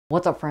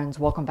What's up friends,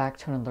 welcome back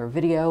to another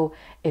video.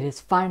 It is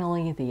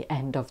finally the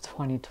end of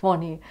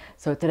 2020,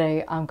 so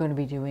today I'm going to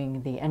be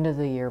doing the end of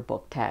the year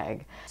book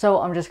tag.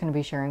 So I'm just going to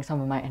be sharing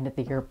some of my end of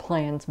the year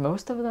plans.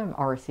 Most of them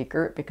are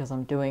secret because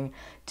I'm doing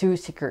 2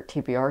 secret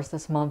TBRs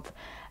this month.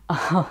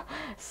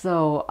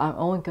 So I'm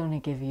only going to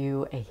give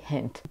you a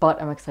hint,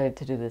 but I'm excited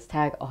to do this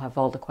tag. I'll have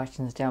all the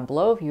questions down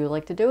below if you would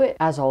like to do it.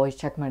 As always,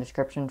 check my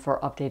description for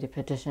updated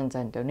petitions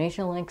and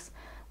donation links.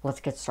 Let's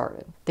get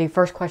started. The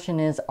first question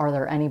is, are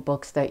there any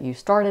books that you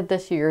started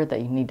this year that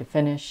you need to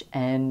finish?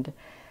 And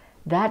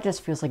that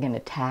just feels like an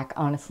attack,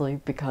 honestly,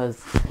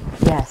 because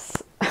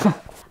yes,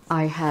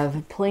 I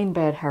have Plain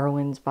Bad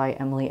Heroines by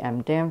Emily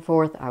M.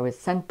 Danforth. I was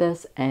sent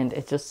this and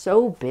it's just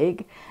so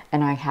big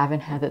and I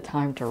haven't had the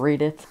time to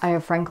read it. I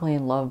have Frankly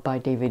in Love by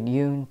David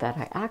Yoon that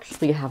I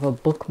actually have a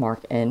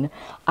bookmark in.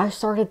 I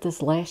started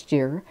this last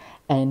year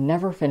and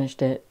never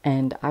finished it,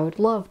 and I would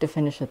love to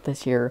finish it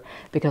this year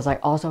because I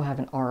also have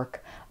an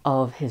arc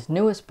of his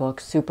newest book,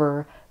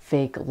 Super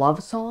Fake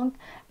Love Song,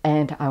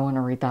 and I want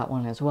to read that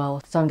one as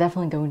well. So I'm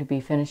definitely going to be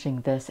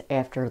finishing this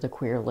after the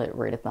Queer Lit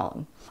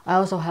Readathon. I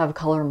also have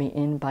Color Me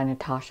In by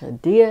Natasha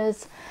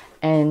Diaz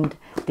and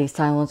The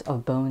Silence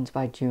of Bones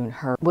by June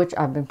Her, which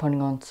I've been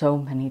putting on so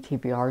many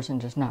TBRs and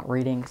just not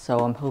reading, so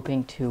I'm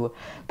hoping to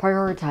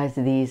prioritize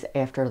these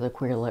after the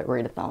Queer Lit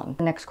Readathon.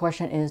 The next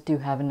question is, do you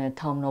have an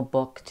autumnal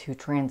book to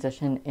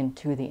transition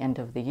into the end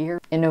of the year?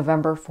 In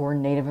November, for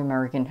Native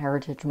American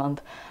Heritage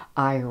Month,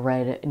 I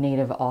read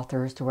Native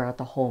authors throughout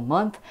the whole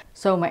month,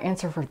 so my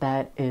answer for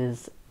that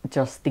is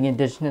just the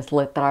Indigenous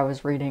lit that I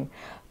was reading.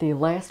 The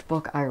last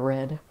book I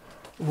read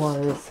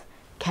was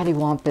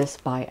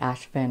Cattywampus by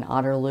Ash Van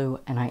Otterloo,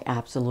 and I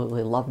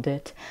absolutely loved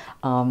it.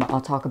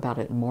 I'll talk about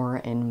it more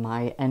in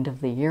my end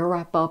of the year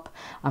wrap up.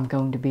 I'm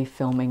going to be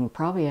filming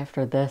probably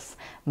after this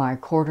my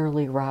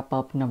quarterly wrap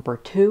up number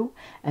 2,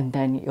 and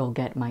then you'll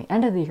get my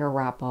end of the year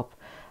wrap up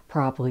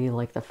probably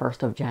like the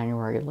 1st of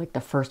January, like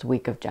the first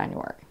week of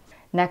January.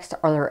 Next,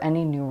 are there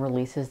any new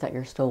releases that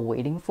you're still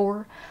waiting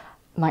for?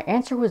 My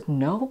answer was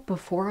no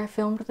before I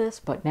filmed this,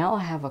 but now I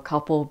have a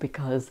couple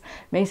because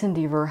Mason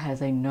Deaver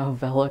has a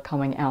novella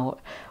coming out,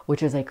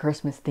 which is a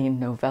Christmas themed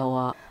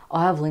novella.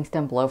 I'll have links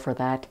down below for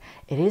that.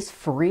 It is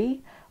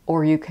free,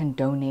 or you can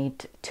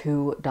donate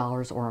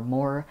 $2 or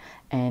more,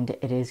 and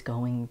it is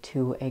going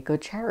to a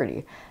good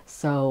charity.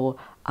 So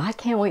I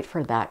can't wait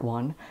for that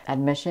one.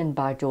 Admission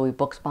by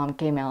Buxbaum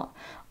came out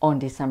on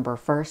December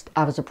 1st.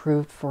 I was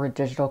approved for a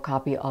digital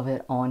copy of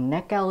it on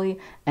NetGalley,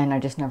 and I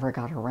just never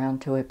got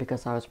around to it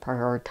because I was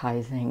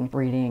prioritizing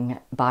reading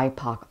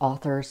BIPOC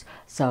authors,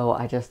 so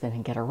I just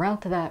didn't get around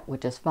to that,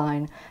 which is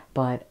fine,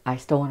 but I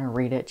still want to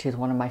read it. She's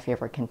one of my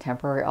favorite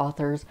contemporary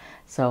authors,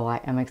 so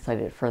I am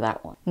excited for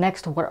that one.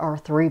 Next, what are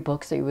 3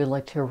 books that you would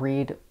like to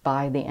read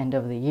by the end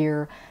of the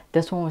year?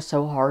 This one was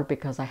so hard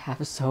because I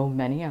have so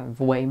many. I have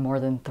way more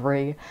than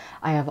 3.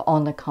 I have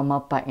On the Come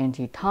Up by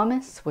Angie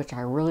Thomas, which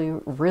I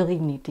really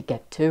need to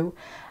get to,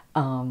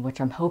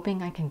 which I'm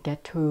hoping I can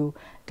get to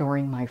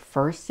during my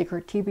first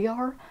secret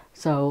TBR,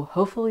 so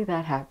hopefully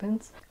that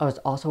happens. I was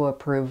also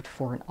approved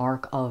for an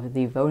arc of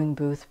The Voting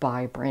Booth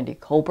by Brandy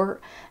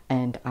Colbert,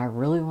 and I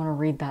really want to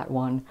read that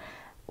one.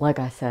 Like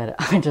I said,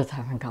 I just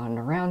haven't gotten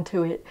around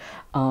to it,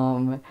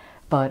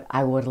 but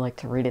I would like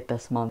to read it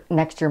this month.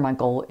 Next year my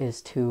goal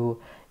is to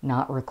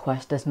not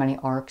request as many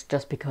arcs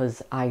just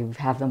because I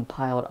have them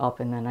piled up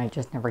and then I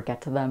just never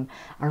get to them.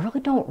 I really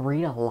don't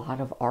read a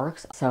lot of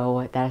arcs,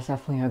 so that is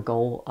definitely a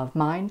goal of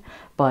mine,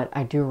 but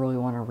I do really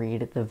want to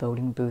read The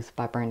Voting Booth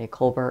by Brandy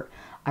Colbert.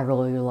 I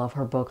really love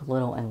her book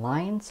Little and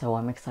Lion, so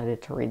I'm excited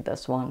to read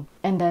this one.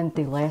 And then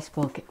the last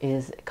book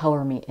is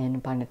Color Me In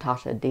by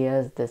Natasha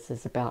Diaz. This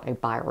is about a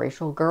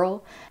biracial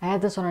girl. I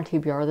had this on a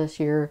TBR this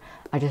year,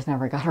 I just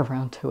never got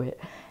around to it,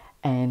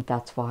 and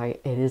that's why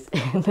it is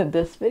in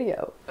this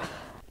video.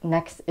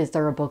 Next, is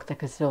there a book that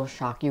could still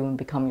shock you and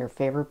become your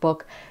favorite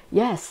book?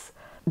 Yes!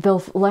 The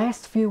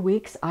last few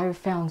weeks, I've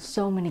found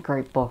so many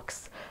great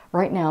books.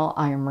 Right now,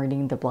 I am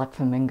reading The Black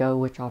Flamingo,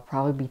 which I'll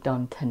probably be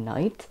done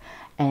tonight,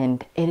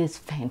 and it is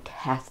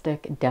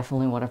fantastic.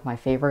 Definitely one of my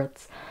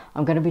favorites.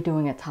 I'm going to be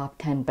doing a top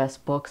 10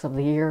 best books of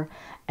the year,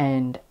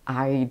 and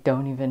I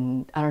don't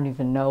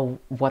even know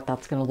what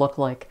that's going to look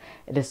like.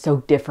 It is so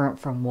different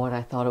from what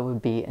I thought it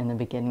would be in the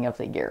beginning of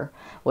the year,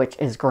 which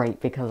is great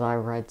because I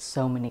read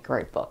so many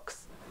great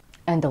books.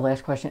 And the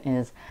last question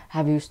is,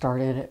 have you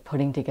started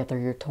putting together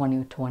your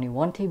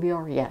 2021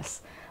 TBR?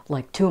 Yes,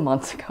 like 2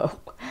 months ago.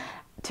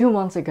 2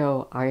 months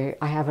ago, I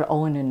have it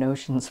all in a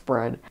Notion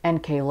spread,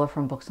 and Kayla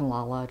from Books and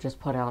Lala just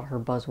put out her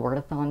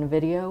Buzzwordathon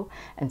video,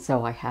 and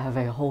so I have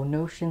a whole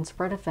Notion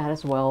spread of that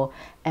as well,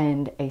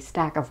 and a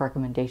stack of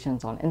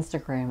recommendations on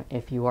Instagram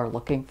if you are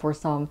looking for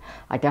some.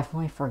 I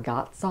definitely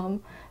forgot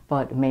some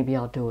but maybe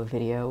I'll do a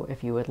video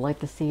if you would like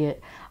to see it.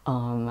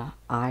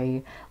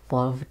 I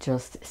love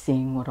just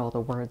seeing what all the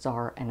words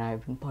are, and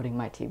I've been putting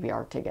my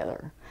TBR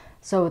together.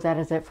 So that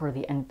is it for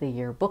the end of the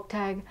year book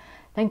tag.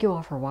 Thank you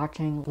all for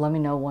watching. Let me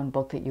know one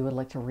book that you would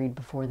like to read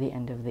before the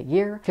end of the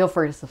year. Feel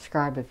free to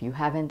subscribe if you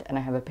haven't, and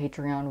I have a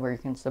Patreon where you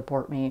can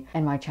support me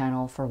and my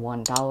channel for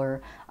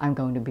 $1. I'm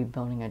going to be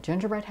building a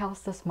gingerbread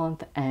house this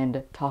month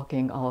and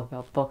talking all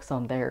about books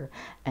on there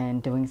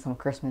and doing some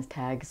Christmas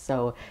tags.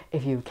 So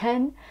if you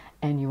can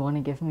and you want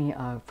to give me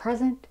a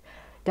present,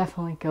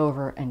 definitely go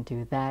over and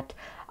do that.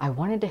 I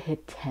wanted to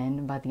hit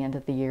 10 by the end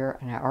of the year,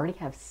 and I already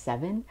have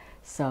 7,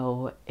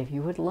 so if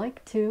you would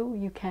like to,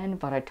 you can,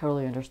 but I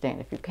totally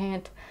understand if you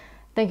can't.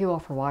 Thank you all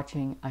for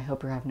watching. I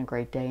hope you're having a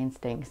great day and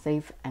staying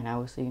safe, and I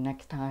will see you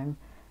next time.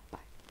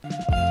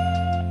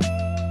 Bye.